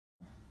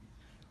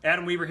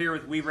Adam Weaver here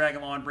with Weaver Ag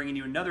 & Lawn, bringing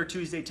you another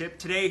Tuesday tip.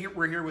 Today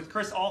we're here with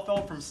Chris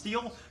Alfeld from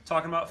Stihl,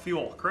 talking about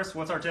fuel. Chris,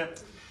 what's our tip?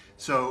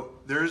 So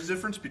there is a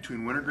difference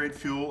between winter grade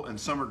fuel and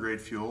summer grade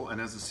fuel,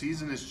 and as the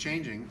season is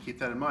changing, keep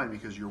that in mind,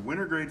 because your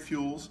winter grade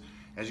fuels,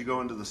 as you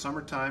go into the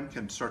summertime,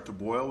 can start to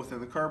boil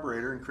within the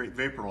carburetor and create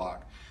vapor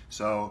lock.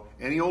 So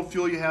any old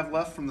fuel you have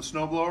left from the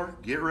snowblower,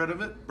 get rid of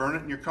it, burn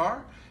it in your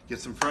car, get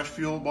some fresh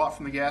fuel bought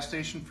from the gas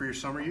station for your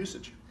summer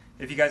usage.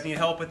 If you guys need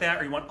help with that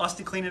or you want us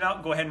to clean it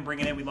out, go ahead and bring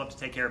it in. We'd love to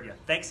take care of you.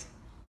 Thanks.